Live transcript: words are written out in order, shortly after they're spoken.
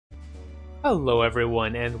Hello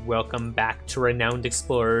everyone, and welcome back to Renowned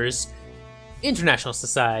Explorers, International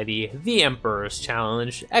Society, The Emperor's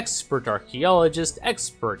Challenge, Expert Archaeologist,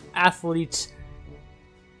 Expert Athlete.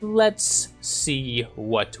 Let's see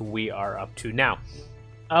what we are up to now.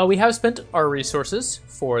 We have spent our resources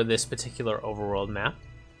for this particular overworld map.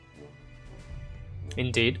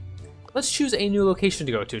 Indeed. Let's choose a new location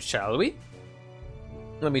to go to, shall we?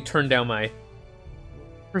 Let me turn down my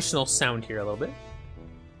personal sound here a little bit.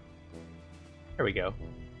 There we go.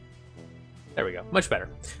 There we go. Much better.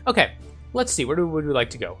 Okay, let's see. Where would we like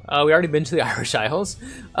to go? We already been to the Irish Isles,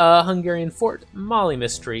 Hungarian Fort, Mali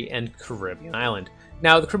Mystery, and Caribbean Island.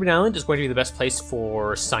 Now, the Caribbean Island is going to be the best place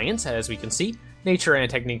for science, as we can see. Nature and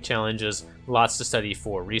technique challenges, lots to study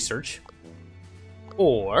for research.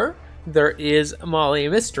 Or there is Mali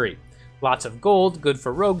Mystery. Lots of gold, good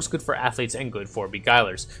for rogues, good for athletes, and good for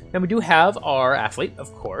beguilers. Now, we do have our athlete,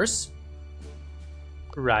 of course.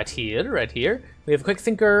 Right here, right here. We have a quick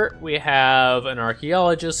thinker, we have an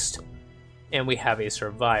archaeologist, and we have a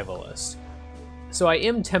survivalist. So I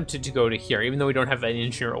am tempted to go to here, even though we don't have an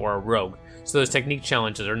engineer or a rogue. So those technique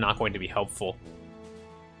challenges are not going to be helpful.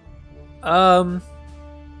 Monkeys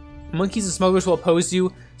and smugglers will oppose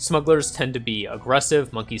you. Smugglers tend to be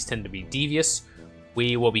aggressive, monkeys tend to be devious.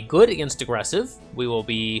 We will be good against aggressive. We will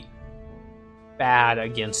be bad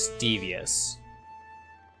against devious.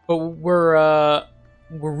 But we're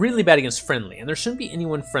really bad against friendly, and there shouldn't be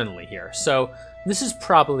anyone friendly here. So this is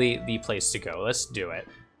probably the place to go. Let's do it.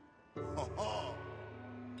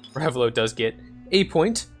 Revelo does get a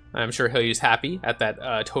point. I'm sure he'll use happy at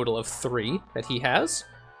that total of 3 that he has.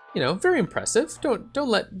 You know, very impressive. Don't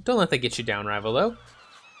let that get you down, Revelo.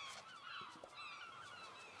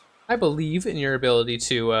 I believe in your ability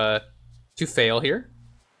to fail here.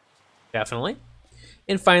 Definitely.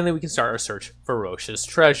 And finally, we can start our search for Roche's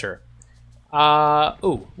treasure.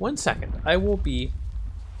 Oh, 1 second. I will be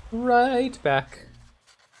right back.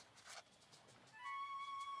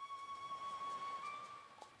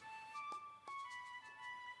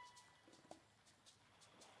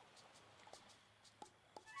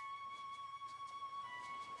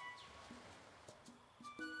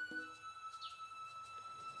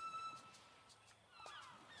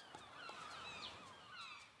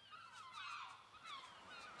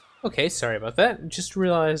 Okay, sorry about that. Just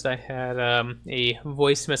realized I had a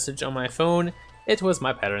voice message on my phone. It was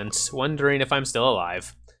my parents, wondering if I'm still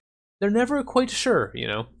alive. They're never quite sure, you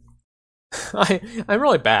know. I'm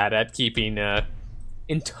really bad at keeping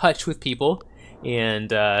in touch with people,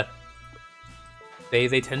 and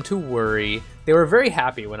they tend to worry. They were very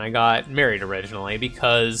happy when I got married originally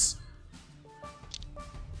because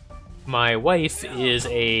my wife is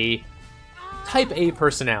a type A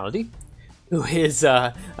personality, who is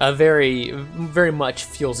very much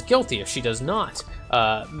feels guilty if she does not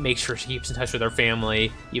make sure she keeps in touch with her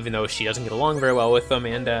family, even though she doesn't get along very well with them,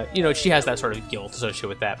 and you know, she has that sort of guilt associated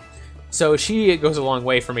with that. So she goes a long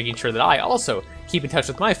way for making sure that I also keep in touch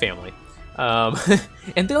with my family,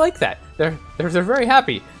 and they like that. They're very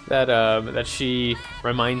happy that that she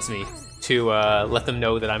reminds me to let them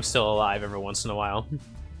know that I'm still alive every once in a while.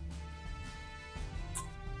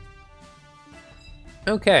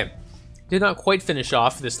 Okay. Did not quite finish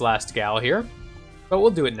off this last gal here, but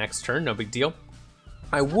we'll do it next turn, no big deal.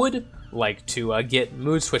 I would like to get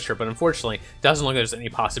Mood Switcher, but unfortunately, doesn't look like there's any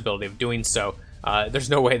possibility of doing so. There's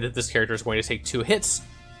no way that this character is going to take 2 hits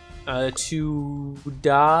to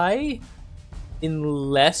die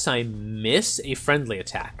unless I miss a friendly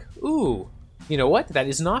attack. Ooh, you know what? That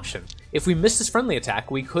is an option. If we miss this friendly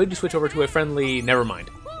attack, we could switch over to a friendly... Never mind.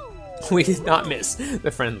 We did not miss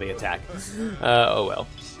the friendly attack. Oh well.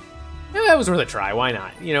 Yeah, that was worth a try. Why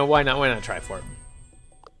not? You know, why not? Why not try for it?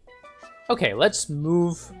 Okay, let's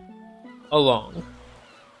move along.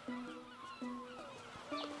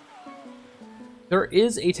 There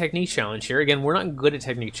is a technique challenge here. Again, we're not good at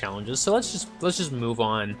technique challenges, so let's just move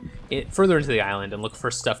on further into the island and look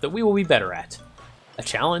for stuff that we will be better at. A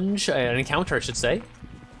challenge, an encounter, I should say.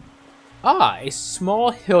 Ah, a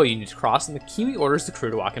small hill you need to cross, and the Kiwi orders the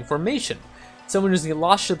crew to walk in formation. Someone who's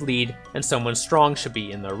lost should lead, and someone strong should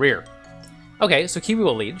be in the rear. Okay, so Kiwi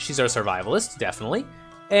will lead. She's our survivalist, definitely.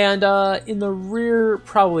 And in the rear,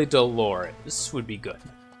 probably Dolores would be good.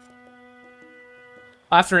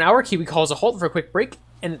 After an hour, Kiwi calls a halt for a quick break,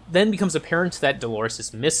 and then becomes apparent that Dolores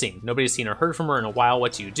is missing. Nobody's seen or heard from her in a while.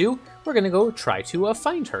 What do you do? We're going to go try to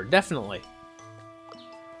find her, definitely.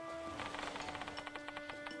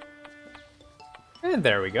 And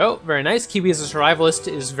there we go. Very nice. Kiwi as a survivalist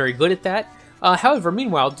is very good at that. However,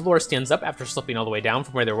 meanwhile, Dolores stands up after slipping all the way down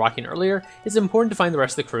from where they were walking earlier. It's important to find the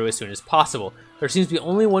rest of the crew as soon as possible. There seems to be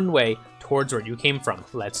only one way towards where you came from.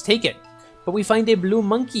 Let's take it. But we find a blue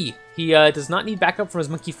monkey. He does not need backup from his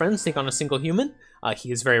monkey friends to take on a single human.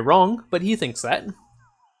 He is very wrong, but he thinks that.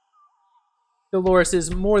 Dolores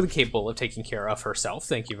is more than capable of taking care of herself.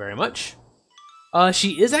 Thank you very much.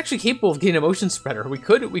 She is actually capable of getting a motion spreader. We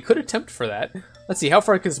could attempt for that. Let's see, how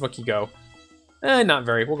far can this monkey go? Not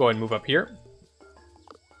very. We'll go ahead and move up here.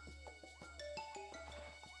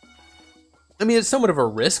 I mean, it's somewhat of a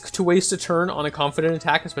risk to waste a turn on a confident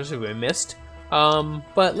attack, especially if we missed.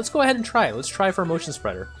 But let's go ahead and try it. Let's try for a motion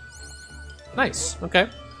spreader. Nice. Okay.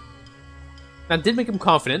 That did make him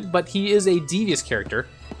confident, but he is a devious character,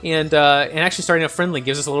 and actually starting out friendly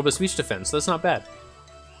gives us a little bit of speech defense, so that's not bad.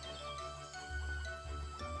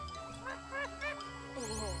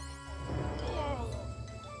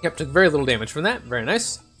 Yep, took very little damage from that. Very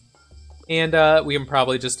nice. And we can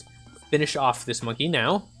probably just finish off this monkey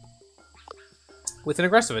now with an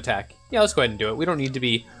aggressive attack. Yeah, let's go ahead and do it. We don't need to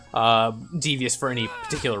be devious for any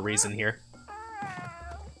particular reason here.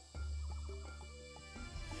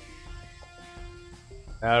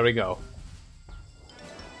 There we go.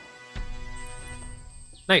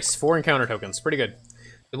 Nice, 4 encounter tokens. Pretty good.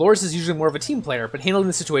 Dolores is usually more of a team player, but handling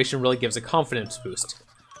the situation really gives a confidence boost.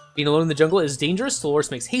 Being alone in the jungle is dangerous.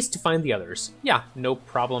 Dolores makes haste to find the others. Yeah, no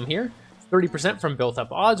problem here. 30% from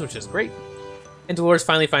built-up odds, which is great. And Dolores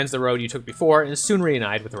finally finds the road you took before and is soon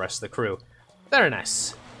reunited with the rest of the crew. Very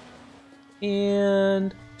nice.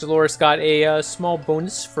 And Dolores got a small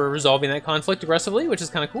bonus for resolving that conflict aggressively, which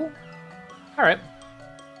is kind of cool. All right.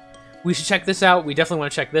 We should check this out. We definitely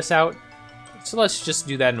want to check this out. So let's just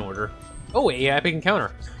do that in order. Oh, a epic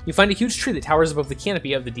encounter. You find a huge tree that towers above the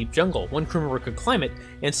canopy of the deep jungle. One crew member could climb it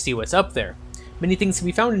and see what's up there. Many things can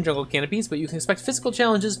be found in jungle canopies, but you can expect physical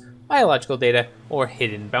challenges, biological data, or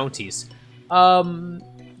hidden bounties.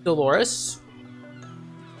 Dolores?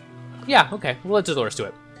 Yeah, okay, we'll let Dolores do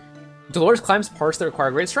it. Dolores climbs parts that require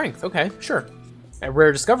great strength. Okay, sure. A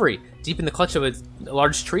rare discovery. Deep in the clutch of a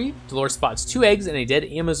large tree, Dolores spots 2 eggs and a dead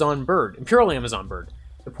Amazon bird, imperial Amazon bird.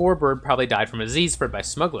 The poor bird probably died from a disease spread by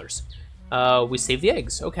smugglers. We save the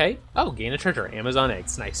eggs. Okay. Oh, gain a treasure. Amazon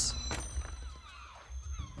eggs. Nice.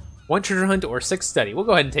 1 treasure hunt or 6 study. We'll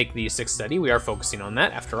go ahead and take the 6 study. We are focusing on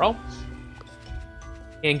that, after all.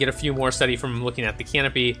 And get a few more study from looking at the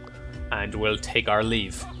canopy, and we'll take our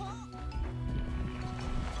leave.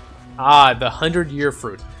 Ah, the 100-year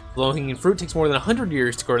fruit. The low-hanging fruit takes more than 100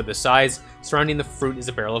 years to grow to this size. Surrounding the fruit is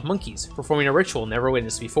a barrel of monkeys, performing a ritual never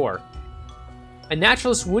witnessed before. A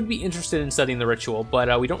naturalist would be interested in studying the ritual,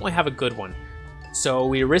 but we don't really have a good one. So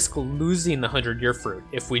we risk losing the 100-year fruit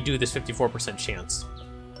if we do this 54% chance.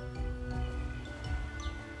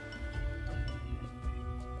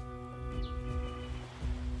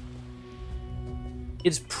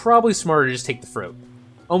 It's probably smarter to just take the fruit.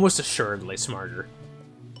 Almost assuredly smarter.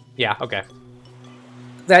 Yeah, okay.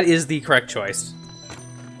 That is the correct choice.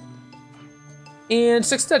 And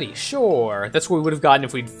 6 study, sure. That's what we would have gotten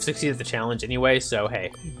if we'd succeeded the challenge anyway, so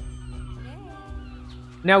hey.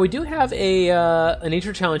 Now we do have a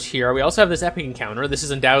nature challenge here. We also have this epic encounter. This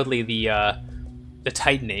is undoubtedly the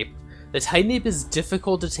Titan Ape. The Titan Ape is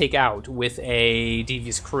difficult to take out with a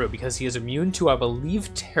devious crew because he is immune to, I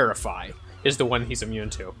believe, Terrify is the one he's immune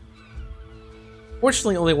to.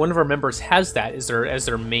 Fortunately, only one of our members has that as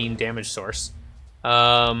their main damage source.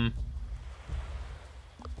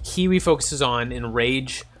 Kiwi focuses on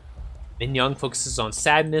Enrage, Minyoung focuses on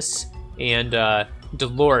Sadness, and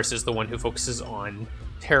Dolores is the one who focuses on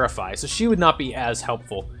Terrify, so she would not be as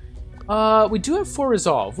helpful. We do have 4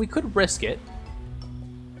 Resolve. We could risk it.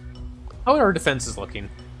 How are our defenses looking?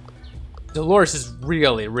 Dolores is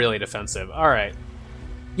really, really defensive. Alright.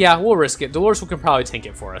 Yeah, we'll risk it. Dolores can probably tank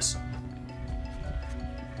it for us.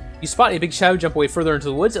 You spot a big shadow jump away further into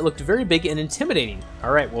the woods. It looked very big and intimidating.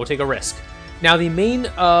 Alright, we'll take a risk. Now, the main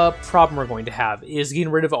problem we're going to have is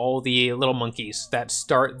getting rid of all the little monkeys that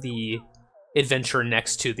start the adventure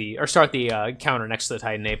next to the, or start the counter next to the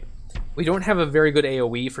Titan Ape. We don't have a very good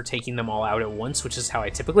AoE for taking them all out at once, which is how I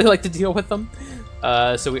typically like to deal with them.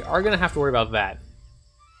 So we are going to have to worry about that.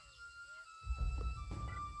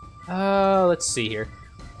 Let's see here.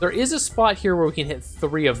 There is a spot here where we can hit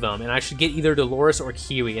 3 of them, and I should get either Dolores or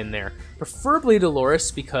Kiwi in there. Preferably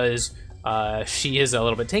Dolores, because she is a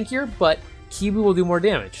little bit tankier, but Kiwi will do more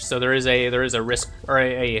damage. So there is a risk, or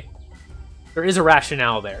there is a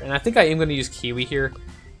rationale there, and I think I am going to use Kiwi here.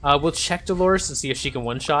 We'll check Dolores and see if she can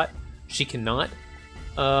one-shot. She cannot.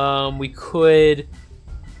 We could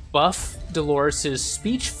buff Dolores'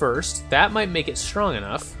 speech first. That might make it strong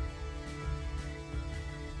enough.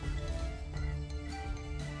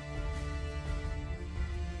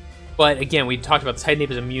 But again, we talked about the Titan Ape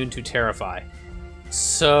is immune to Terrify.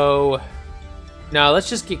 So No, let's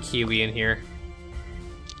just get Kiwi in here.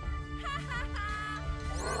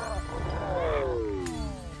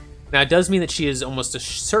 Now, it does mean that she is almost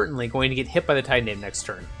certainly going to get hit by the Titanape next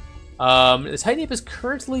turn. The Titanape is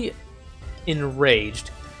currently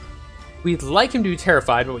enraged. We'd like him to be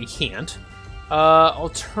terrified, but we can't.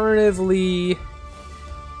 Alternatively...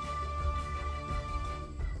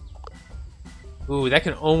 Ooh, that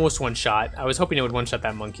can almost one-shot. I was hoping it would one-shot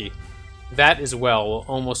that monkey. That as well will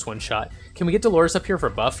almost one-shot. Can we get Dolores up here for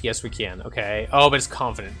buff? Yes, we can. Okay. Oh, but it's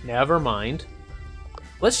confident. Never mind.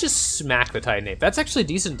 Let's just smack the Titanape. That's actually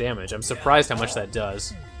decent damage. I'm surprised how much that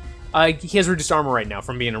does. He has reduced armor right now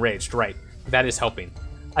from being enraged. Right. That is helping.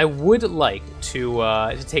 I would like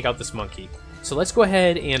to take out this monkey. So let's go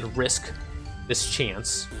ahead and risk this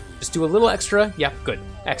chance. Just do a little extra. Yep, good.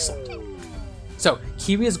 Excellent. So,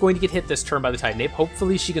 Kiwi is going to get hit this turn by the Titanape.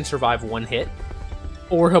 Hopefully she can survive one hit.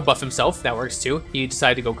 Or he'll buff himself. That works too. He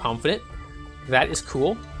decided to go confident. That is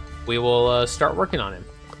cool. We will start working on him.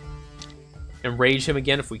 Enrage him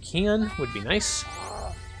again if we can. Would be nice.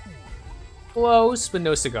 Close, but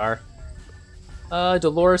no cigar.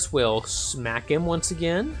 Dolores will smack him once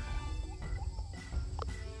again.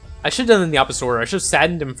 I should have done it in the opposite order. I should have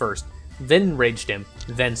saddened him first, then enraged him,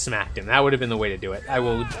 then smacked him. That would have been the way to do it. I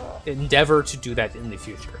will endeavor to do that in the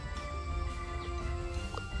future.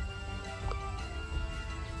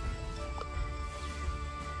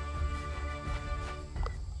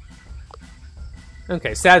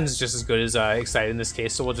 Okay, sadden's just as good as excited in this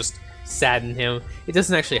case, so we'll just sadden him. It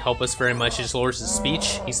doesn't actually help us very much. It just lowers his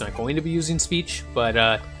speech. He's not going to be using speech,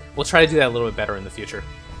 but we'll try to do that a little bit better in the future.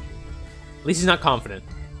 At least he's not confident.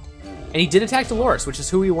 And he did attack Dolores, which is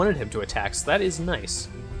who we wanted him to attack, so that is nice.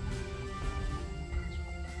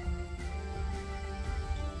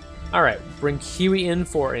 Alright, bring Kiwi in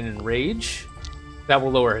for an enrage. That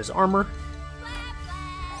will lower his armor.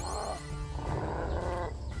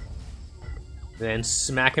 Then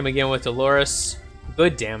smack him again with Dolores.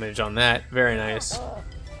 Good damage on that. Very nice.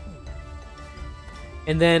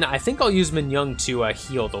 And then I think I'll use Min-Young to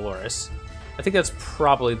heal Dolores. I think that's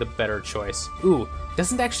probably the better choice. Ooh,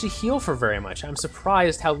 doesn't actually heal for very much. I'm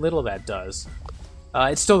surprised how little that does.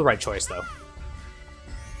 It's still the right choice, though.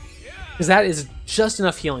 Because that is just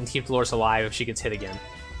enough healing to keep Dolores alive if she gets hit again.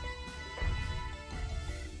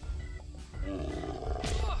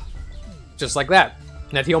 Just like that.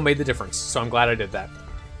 That heal made the difference, so I'm glad I did that.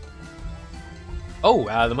 Oh,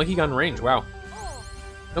 the monkey got in range. Wow.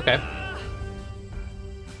 Okay.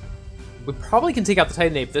 We probably can take out the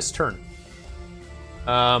Titanape this turn.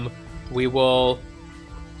 We will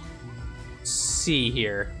see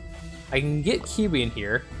here. I can get Kiwi in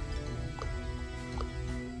here.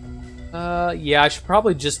 Yeah, I should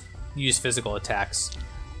probably just use physical attacks.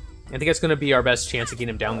 I think that's going to be our best chance of getting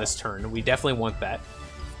him down this turn. We definitely want that.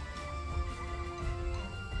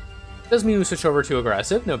 Does mean we switch over to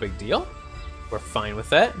aggressive, no big deal. We're fine with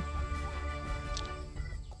that.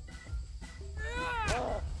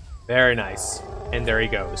 Very nice. And there he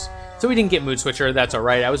goes. So we didn't get Mood Switcher, that's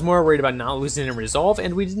alright. I was more worried about not losing in Resolve,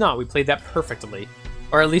 and we did not. We played that perfectly.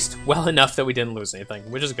 Or at least well enough that we didn't lose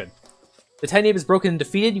anything, which is good. The Titanape is broken and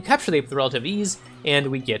defeated. You capture the ape with relative ease, and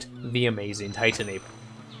we get the amazing Titanape.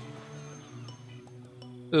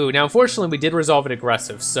 Ooh, now unfortunately we did resolve it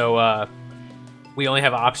aggressive, so we only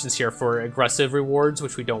have options here for aggressive rewards,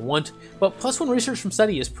 which we don't want. But +1 research from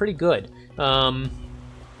study is pretty good. Not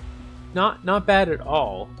bad at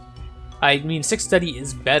all. I mean, 6 study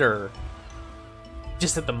is better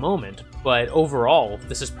just at the moment, but overall,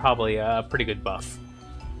 this is probably a pretty good buff.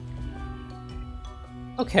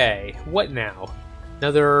 Okay, what now?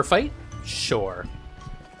 Another fight? Sure.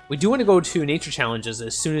 We do want to go to nature challenges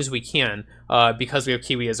as soon as we can, because we have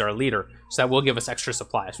Kiwi as our leader, so that will give us extra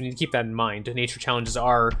supplies. We need to keep that in mind. Nature challenges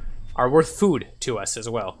are worth food to us as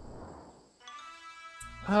well.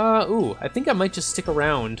 Ooh, I think I might just stick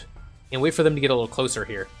around and wait for them to get a little closer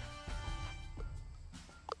here.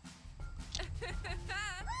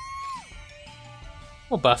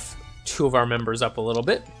 We'll buff 2 of our members up a little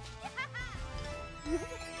bit.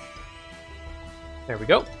 There we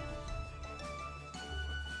go.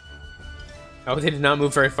 Oh, they did not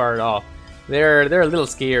move very far at all. They're a little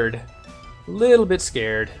scared. A little bit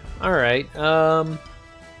scared. Alright, well,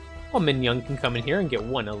 Min-Young can come in here and get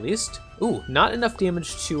 1 at least. Ooh, not enough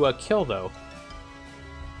damage to kill, though.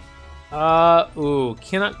 Ooh,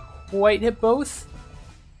 cannot quite hit both.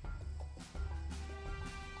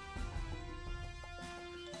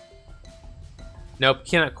 Nope,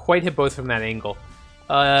 cannot quite hit both from that angle.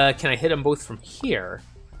 Can I hit them both from here?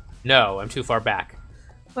 No, I'm too far back.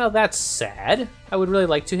 Well, that's sad. I would really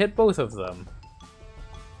like to hit both of them.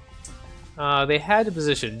 They had to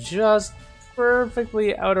position just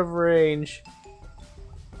perfectly out of range.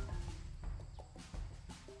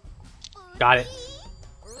 Got it.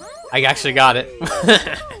 I actually got it.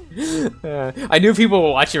 I knew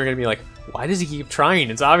people watching were gonna be like, why does he keep trying?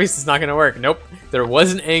 It's obvious it's not gonna work. Nope. There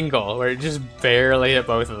was an angle where it just barely hit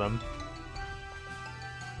both of them.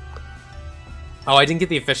 Oh, I didn't get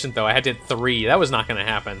the efficient though. I had to hit 3. That was not gonna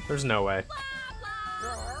happen. There's no way.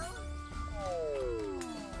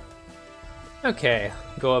 Okay,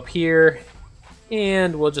 go up here,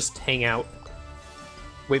 and we'll just hang out.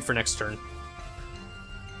 Wait for next turn.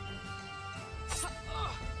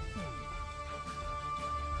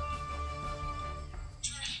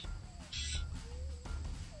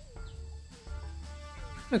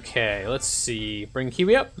 Okay, let's see. Bring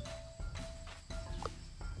Kiwi up.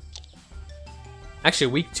 Actually,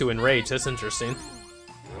 weak to Enrage. That's interesting.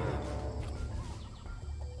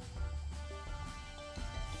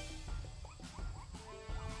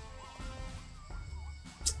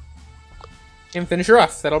 And finish her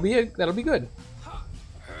off. That'll be it. That'll be good.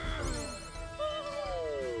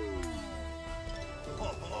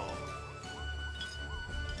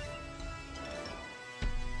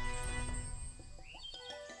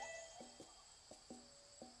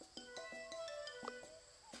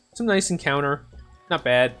 Some nice encounter. Not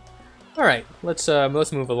bad. All right, let's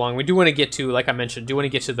move along. We do want to get to, like I mentioned, do want to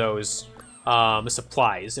get to those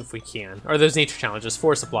supplies if we can, or those nature challenges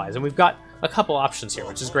for supplies, and we've got a couple options here,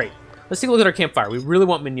 which is great. Let's take a look at our campfire. We really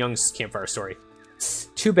want Min Young's campfire story.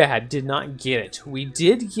 Too bad, did not get it. We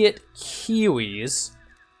did get Kiwis.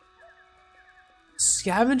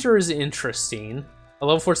 Scavenger is interesting. A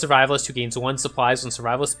level 4 survivalist who gains 1 supplies on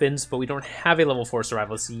survivalist spins, but we don't have a level 4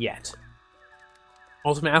 survivalist yet.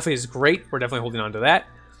 Ultimate Athlete is great. We're definitely holding on to that.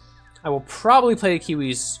 I will probably play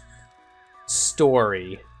Kiwi's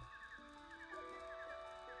story.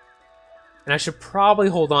 And I should probably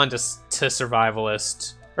hold on to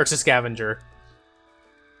survivalist. Or to Scavenger.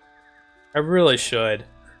 I really should.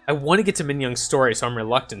 I want to get to Min Young's story, so I'm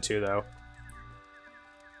reluctant to, though.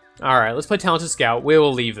 Alright, let's play Talented Scout. We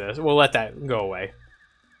will leave this. We'll let that go away.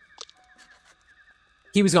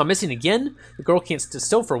 Kiwi's gone missing again. The girl can't sit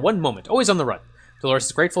still for 1 moment. Always on the run. Dolores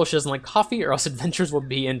is grateful she doesn't like coffee, or else adventures will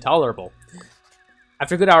be intolerable.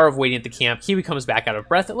 After a good hour of waiting at the camp, Kiwi comes back out of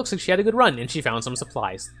breath. It looks like she had a good run, and she found some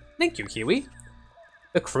supplies. Thank you, Kiwi.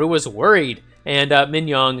 The crew was worried, and Min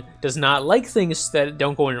Young does not like things that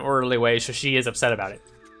don't go in an orderly way, so she is upset about it.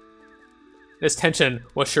 This tension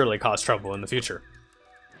will surely cause trouble in the future.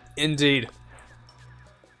 Indeed.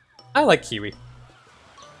 I like Kiwi.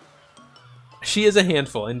 She is a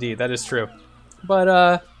handful, indeed, that is true.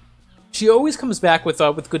 But, she always comes back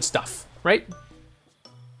with good stuff, right?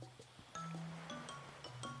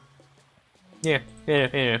 Yeah.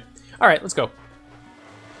 Alright, let's go.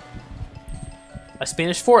 A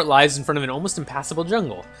Spanish fort lies in front of an almost impassable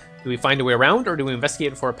jungle. Do we find a way around, or do we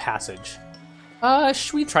investigate for a passage?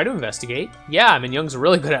 Should we try to investigate? Yeah, Min Young's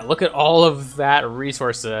really good at it. Look at all of that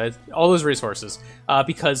resources, all those resources.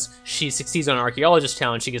 Because she succeeds on an archaeologist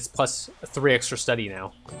challenge, she gets +3 extra study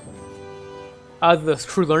now. The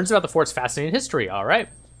crew learns about the fort's fascinating history. All right.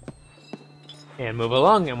 And move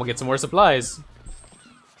along, and we'll get some more supplies.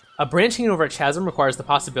 Branching over a chasm requires the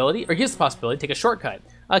possibility, or gives the possibility, to take a shortcut.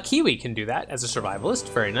 Kiwi can do that as a survivalist.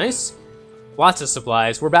 Very nice. Lots of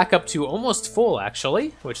supplies. We're back up to almost full,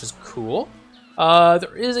 actually, which is cool.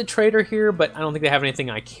 There is a trader here, but I don't think they have anything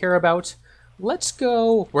I care about. Let's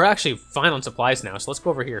go. We're actually fine on supplies now, so let's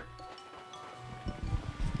go over here.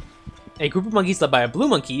 A group of monkeys led by a blue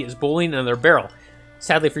monkey is bowling in their barrel.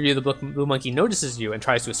 Sadly for you, the blue monkey notices you and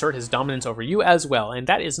tries to assert his dominance over you as well, and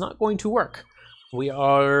that is not going to work. We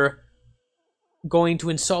are going to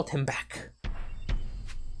insult him back.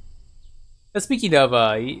 Speaking of,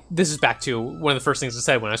 this is back to one of the first things I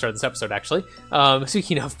said when I started this episode, actually.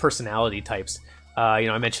 Speaking of personality types, you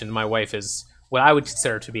know, I mentioned my wife is what I would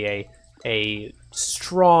consider to be a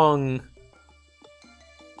strong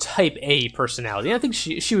type A personality. And I think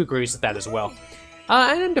she agrees with that as well.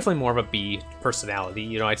 And I'm definitely more of a B personality.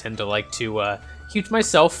 You know, I tend to like to keep to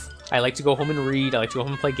myself. I like to go home and read. I like to go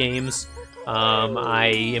home and play games. I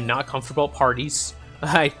am not comfortable at parties.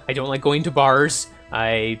 I don't like going to bars.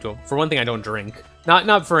 For one thing, I don't drink.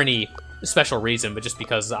 Not for any special reason, but just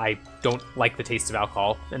because I don't like the taste of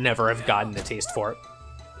alcohol and never have gotten a taste for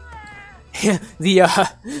it.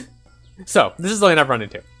 So, this is something I've run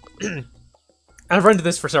into. I've run into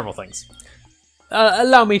this for several things.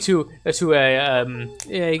 Allow me to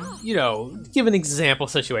you know, give an example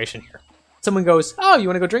situation here. Someone goes, "Oh, you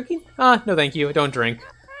want to go drinking?" No, thank you. I don't drink.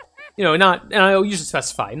 You know, and I'll usually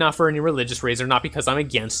specify, not for any religious reason, or not because I'm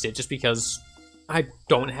against it, just because I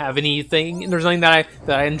don't have anything. There's nothing that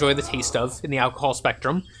I enjoy the taste of in the alcohol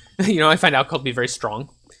spectrum. You know, I find alcohol to be very strong.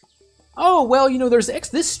 Oh, well, you know, there's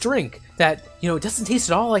this drink that, you know, it doesn't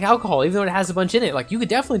taste at all like alcohol, even though it has a bunch in it. Like, you could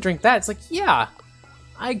definitely drink that. It's like, yeah,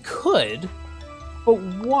 I could, but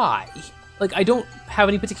why? Like, I don't have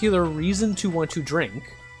any particular reason to want to drink.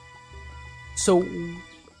 So,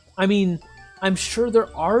 I mean, I'm sure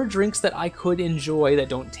there are drinks that I could enjoy that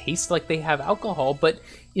don't taste like they have alcohol, but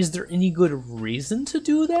is there any good reason to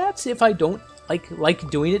do that if I don't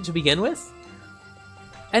like doing it to begin with?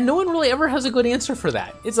 And no one really ever has a good answer for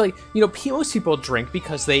that. It's like, you know, most people drink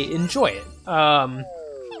because they enjoy it. You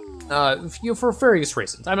know, for various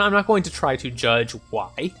reasons. I'm not going to try to judge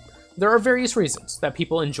why. There are various reasons that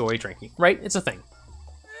people enjoy drinking, right? It's a thing.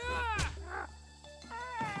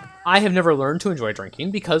 I have never learned to enjoy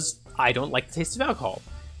drinking because I don't like the taste of alcohol.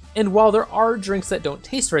 And while there are drinks that don't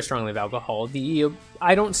taste very strongly of alcohol,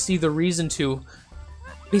 I don't see the reason to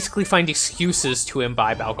basically find excuses to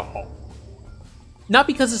imbibe alcohol. Not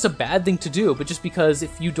because it's a bad thing to do, but just because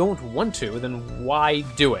if you don't want to, then why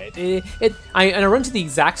do it? I run into the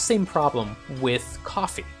exact same problem with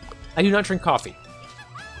coffee. I do not drink coffee.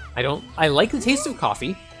 I like the taste of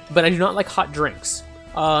coffee, but I do not like hot drinks.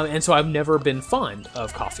 And so I've never been fond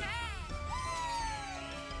of coffee.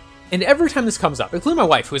 And every time this comes up, including my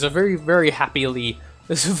wife, who is a very, very happily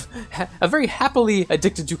addicted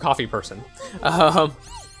to coffee person.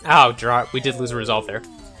 We did lose a resolve there.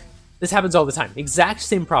 This happens all the time. Exact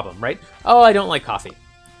same problem, right? Oh, I don't like coffee.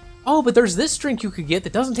 Oh, but there's this drink you could get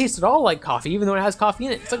that doesn't taste at all like coffee, even though it has coffee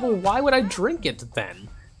in it. It's like, well, why would I drink it then?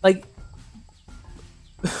 Like,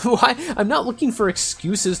 why? I'm not looking for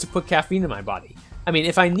excuses to put caffeine in my body. I mean,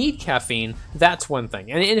 if I need caffeine, that's one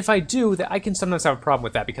thing. And if I do, I can sometimes have a problem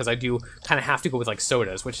with that because I do kind of have to go with, like,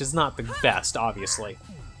 sodas, which is not the best, obviously.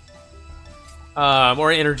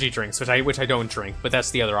 Or energy drinks, which I don't drink, but that's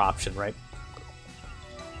the other option, right?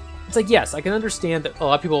 It's like, yes, I can understand that a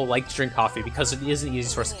lot of people like to drink coffee because it is an easy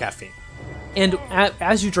source of caffeine. And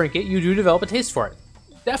as you drink it, you do develop a taste for it.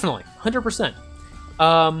 Definitely, 100%.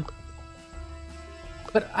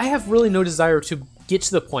 But I have really no desire to get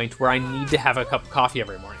to the point where I need to have a cup of coffee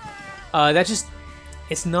every morning.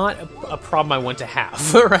 It's not a problem I want to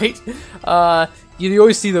have, right? You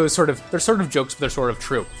always see those they're sort of jokes, but they're sort of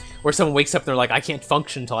true. Where someone wakes up and they're like, I can't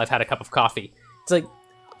function until I've had a cup of coffee. It's like,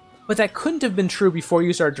 but that couldn't have been true before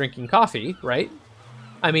you started drinking coffee, right?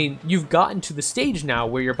 I mean, you've gotten to the stage now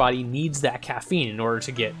where your body needs that caffeine in order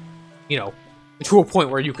to get, you know, to a point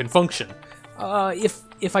where you can function.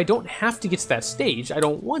 If I don't have to get to that stage, I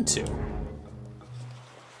don't want to.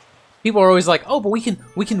 People are always like, oh, but we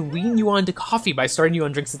can wean you onto coffee by starting you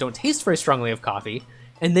on drinks that don't taste very strongly of coffee,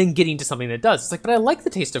 and then getting to something that does. It's like, but I like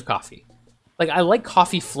the taste of coffee. Like, I like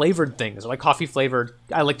coffee-flavored things. I like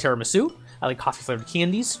tiramisu. I like coffee-flavored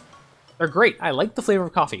candies. They're great. I like the flavor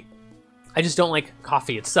of coffee. I just don't like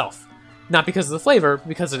coffee itself. Not because of the flavor, but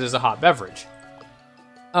because it is a hot beverage.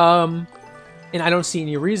 And I don't see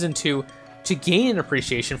any reason to gain an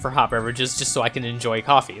appreciation for hot beverages just so I can enjoy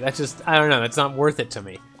coffee. That's just, I don't know, that's not worth it to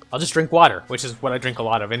me. I'll just drink water, which is what I drink a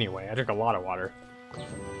lot of anyway. I drink a lot of water.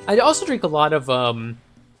 I also drink a lot of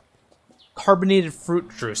carbonated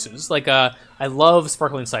fruit juices. Like, I love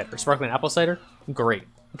sparkling cider. Sparkling apple cider? Great.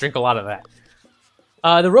 I drink a lot of that.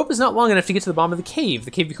 The rope is not long enough to get to the bottom of the cave.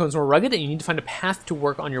 The cave becomes more rugged, and you need to find a path to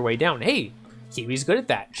work on your way down. Hey, Kiwi's good at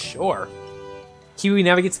that. Sure. Kiwi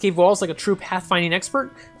navigates cave walls like a true pathfinding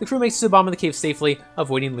expert. The crew makes it to the bottom of the cave safely,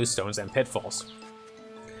 avoiding loose stones and pitfalls.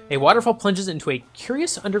 A waterfall plunges into a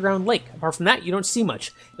curious underground lake. Apart from that, you don't see much.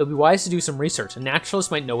 It would be wise to do some research. A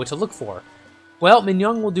naturalist might know what to look for. Well,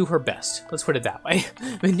 Minyoung will do her best. Let's put it that way.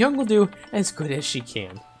 Minyoung will do as good as she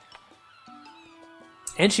can.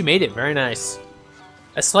 And she made it. Very nice.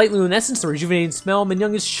 A slight luminescence, the rejuvenating smell,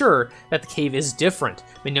 Minyoung is sure that the cave is different.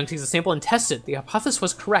 Minyoung takes a sample and tests it. The hypothesis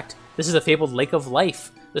was correct. This is a fabled lake of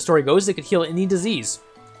life. The story goes it could heal any disease.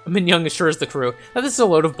 Minyoung assures the crew that this is a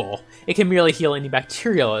load of bull. It can merely heal any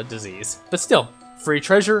bacterial disease. But still, free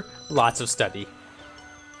treasure, lots of study.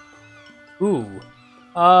 Ooh.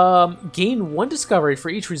 Gain 1 discovery for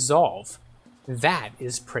each resolve. That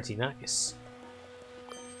is pretty nice.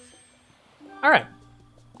 Alright.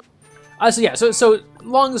 So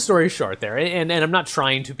long story short there, and I'm not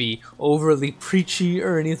trying to be overly preachy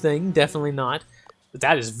or anything, definitely not. But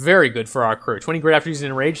that is very good for our crew. 20 grit after using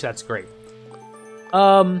Enrage, that's great.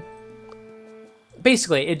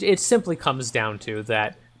 Basically, it simply comes down to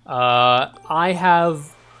that I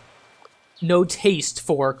have no taste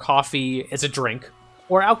for coffee as a drink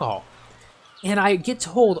or alcohol. And I get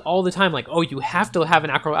told all the time, like, oh, you have to have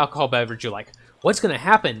an alcohol beverage you like. What's going to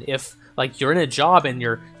happen if Like, you're in a job and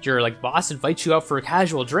your like boss invites you out for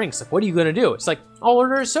casual drinks. Like, what are you gonna do? It's like, I'll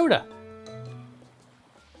order a soda.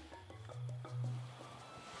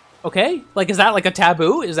 Okay? Like, is that like a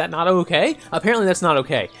taboo? Is that not okay? Apparently that's not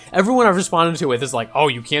okay. Everyone I've responded to with is like, oh,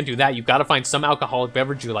 you can't do that. You gotta find some alcoholic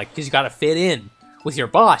beverage you like, because you gotta fit in with your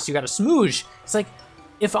boss. You gotta smooge. It's like,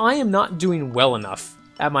 if I am not doing well enough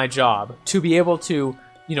at my job to be able to,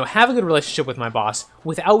 you know, have a good relationship with my boss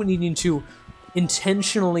without needing to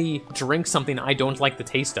intentionally drink something I don't like the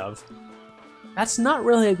taste of, that's not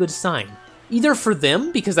really a good sign. Either for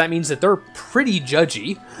them, because that means that they're pretty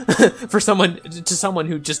judgy for someone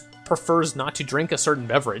who just prefers not to drink a certain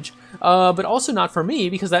beverage, but also not for me,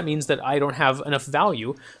 because that means that I don't have enough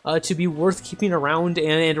value to be worth keeping around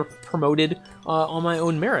and promoted on my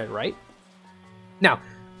own merit, right? Now,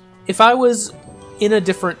 if I was in a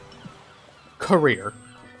different career,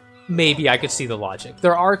 maybe I could see the logic.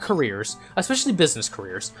 There are careers, especially business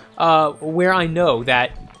careers, where I know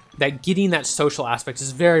that getting that social aspect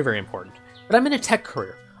is very, very important. But I'm in a tech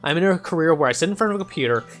career. I'm in a career where I sit in front of a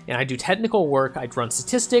computer and I do technical work. I run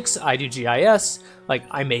statistics, I do GIS, like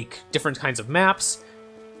I make different kinds of maps.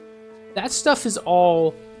 That stuff is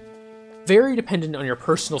all very dependent on your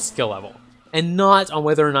personal skill level and not on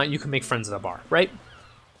whether or not you can make friends at a bar, right?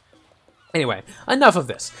 Anyway, enough of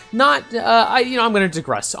this. I'm going to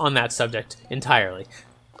digress on that subject entirely.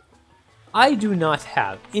 I do not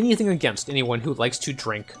have anything against anyone who likes to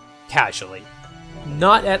drink casually.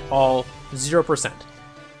 Not at all, 0%.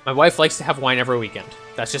 My wife likes to have wine every weekend.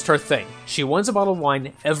 That's just her thing. She wants a bottle of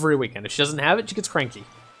wine every weekend. If she doesn't have it, she gets cranky.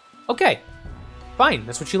 Okay, fine,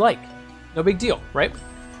 that's what you like. No big deal, right?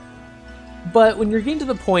 But when you're getting to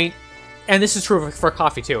the point, and this is true for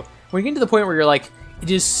coffee too, when you're getting to the point where you're like, it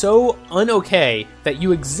is so un-okay that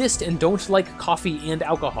you exist and don't like coffee and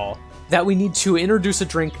alcohol that we need to introduce a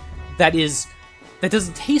drink that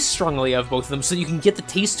doesn't taste strongly of both of them so you can get the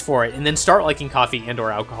taste for it and then start liking coffee and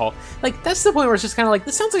or alcohol. Like, that's the point where it's just kind of like,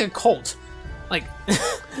 this sounds like a cult. Like,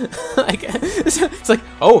 it's like,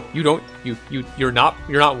 oh, you're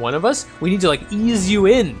not one of us? We need to like ease you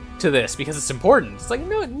in to this because it's important. It's like,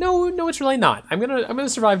 no, it's really not. I'm gonna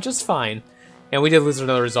survive just fine. And we did lose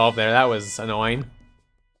another resolve there. That was annoying.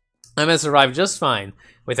 I'm gonna survive just fine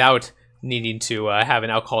without needing to have an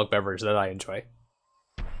alcoholic beverage that I enjoy.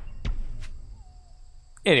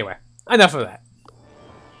 Anyway, enough of that.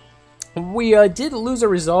 We did lose a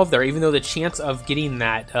resolve there, even though the chance of getting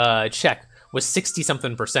that check was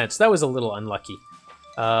 60-something%, so that was a little unlucky.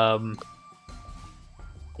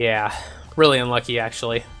 Yeah, really unlucky,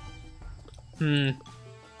 actually.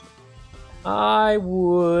 I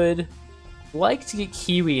would like to get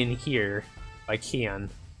Kiwi in here, if I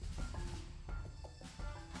can.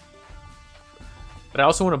 But I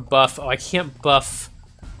also want to buff... Oh, I can't buff...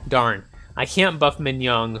 Darn. I can't buff Min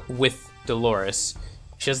Young with Dolores.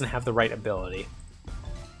 She doesn't have the right ability.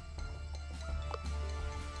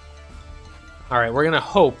 Alright, we're gonna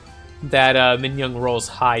hope that Min Young rolls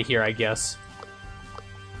high here, I guess.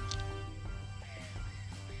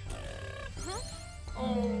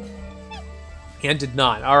 And did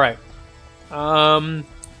not. Alright.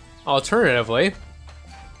 Alternatively,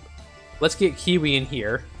 let's get Kiwi in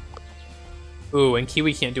here. Ooh, and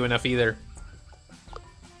Kiwi can't do enough either.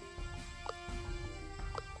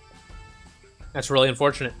 That's really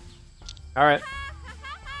unfortunate. Alright.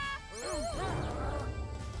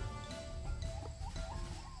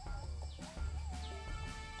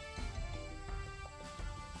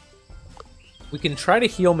 We can try to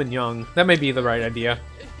heal Min Young. That may be the right idea.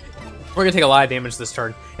 We're gonna take a lot of damage this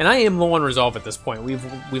turn. And I am low on resolve at this point.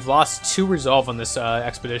 We've lost 2 resolve on this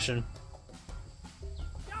expedition.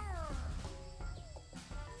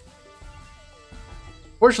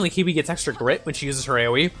 Fortunately, Kiwi gets extra grit when she uses her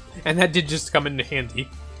AoE, and that did just come in handy.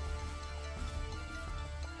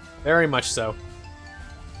 Very much so.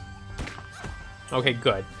 Okay,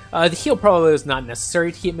 good. The heal probably was not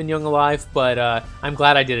necessary to keep Min Young alive, but I'm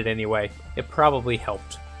glad I did it anyway. It probably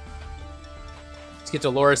helped. Let's get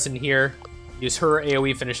Dolores in here. Use her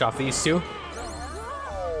AoE, finish off these 2.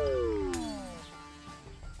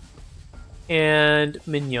 And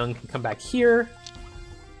Min Young can come back here.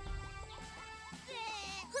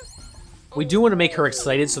 We do want to make her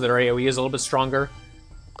excited so that her AoE is a little bit stronger.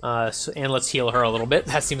 And let's heal her a little bit.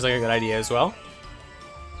 That seems like a good idea as well.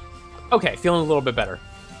 Okay, feeling a little bit better.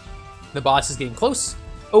 The boss is getting close.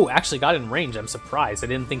 Oh, actually got in range. I'm surprised. I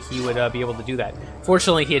didn't think he would be able to do that.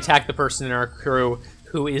 Fortunately, he attacked the person in our crew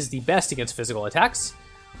who is the best against physical attacks.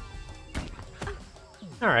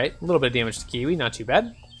 Alright, a little bit of damage to Kiwi. Not too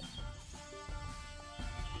bad.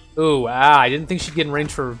 Ooh, I didn't think she'd get in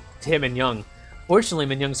range for him and Young. Fortunately,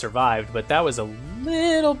 Min Young survived, but that was a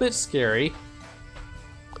little bit scary.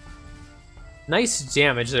 Nice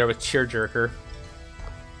damage there with Tearjerker.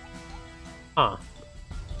 Huh.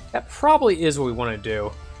 That probably is what we want to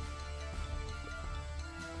do.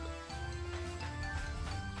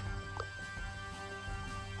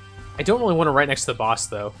 I don't really want to right next to the boss,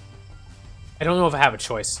 though. I don't know if I have a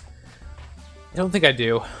choice. I don't think I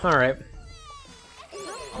do. Alright.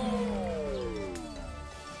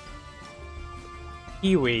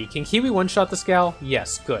 Kiwi. Can Kiwi one-shot this gal?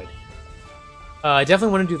 Yes, good. I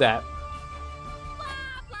definitely want to do that.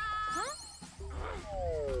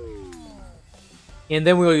 And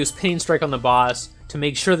then we'll use Pinning Strike on the boss to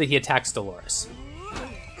make sure that he attacks Dolores.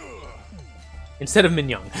 Instead of Min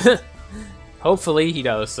Young. Hopefully he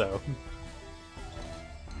does so.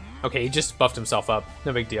 Okay, he just buffed himself up.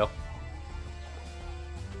 No big deal.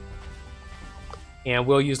 And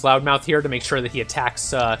we'll use Loudmouth here to make sure that he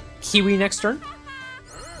attacks Kiwi next turn.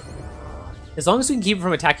 As long as we can keep him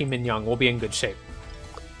from attacking Min Young, we'll be in good shape.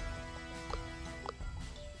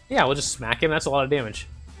 Yeah, we'll just smack him. That's a lot of damage.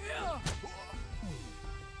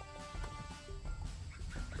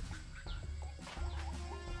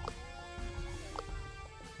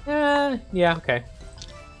 Yeah, okay.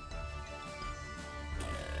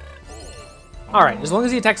 Alright, as long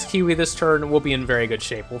as he attacks Kiwi this turn, we'll be in very good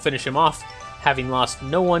shape. We'll finish him off, having lost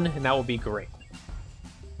no one, and that will be great.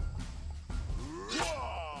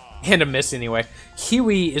 And a miss anyway.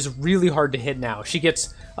 Kiwi is really hard to hit now. She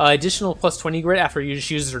gets additional plus 20 grit after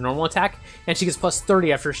she uses her normal attack, and she gets plus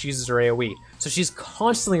 30 after she uses her AoE. So she's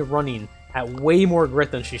constantly running at way more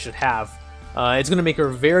grit than she should have. It's going to make her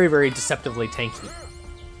very, very deceptively tanky.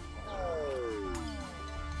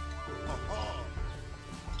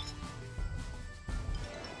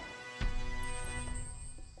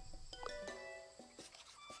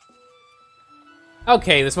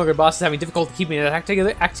 Okay, the Smuggler boss is having difficulty keeping an act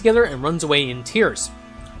together and runs away in tears.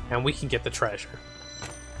 And we can get the treasure.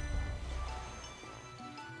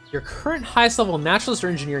 Your current highest level Naturalist or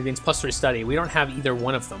Engineer gains plus 3 study. We don't have either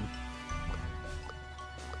one of them.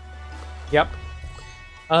 Yep.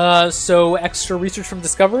 So extra research from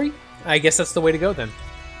Discovery? I guess that's the way to go then.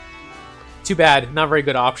 Too bad, not very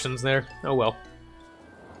good options there. Oh well.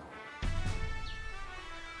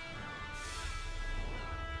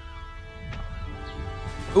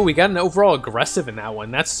 Ooh, we got an overall aggressive in that one.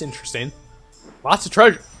 That's interesting. Lots of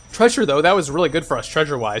treasure. Treasure, though, that was really good for us,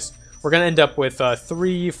 treasure-wise. We're going to end up with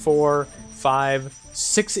 3, 4, 5,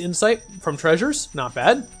 6 insight from treasures. Not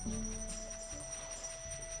bad.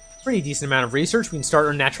 Pretty decent amount of research. We can start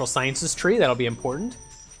our natural sciences tree. That'll be important.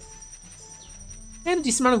 And a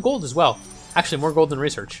decent amount of gold as well. Actually, more gold than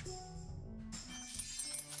research.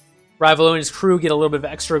 Rivalo and his crew get a little bit of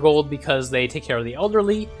extra gold because they take care of the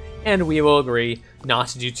elderly, and we will agree not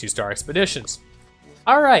to do 2-star expeditions.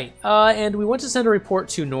 Alright, and we want to send a report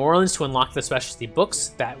to New Orleans to unlock the specialty books.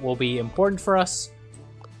 That will be important for us,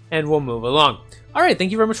 and we'll move along. Alright, thank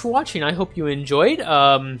you very much for watching. I hope you enjoyed.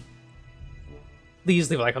 Please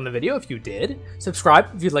leave a like on the video if you did. Subscribe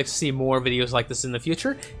if you'd like to see more videos like this in the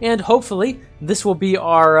future. And hopefully, this will be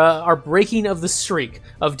our breaking of the streak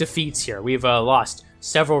of defeats here. We've lost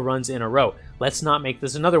several runs in a row. Let's not make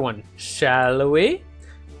this another one, shall we?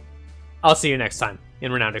 I'll see you next time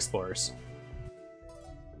in Renowned Explorers.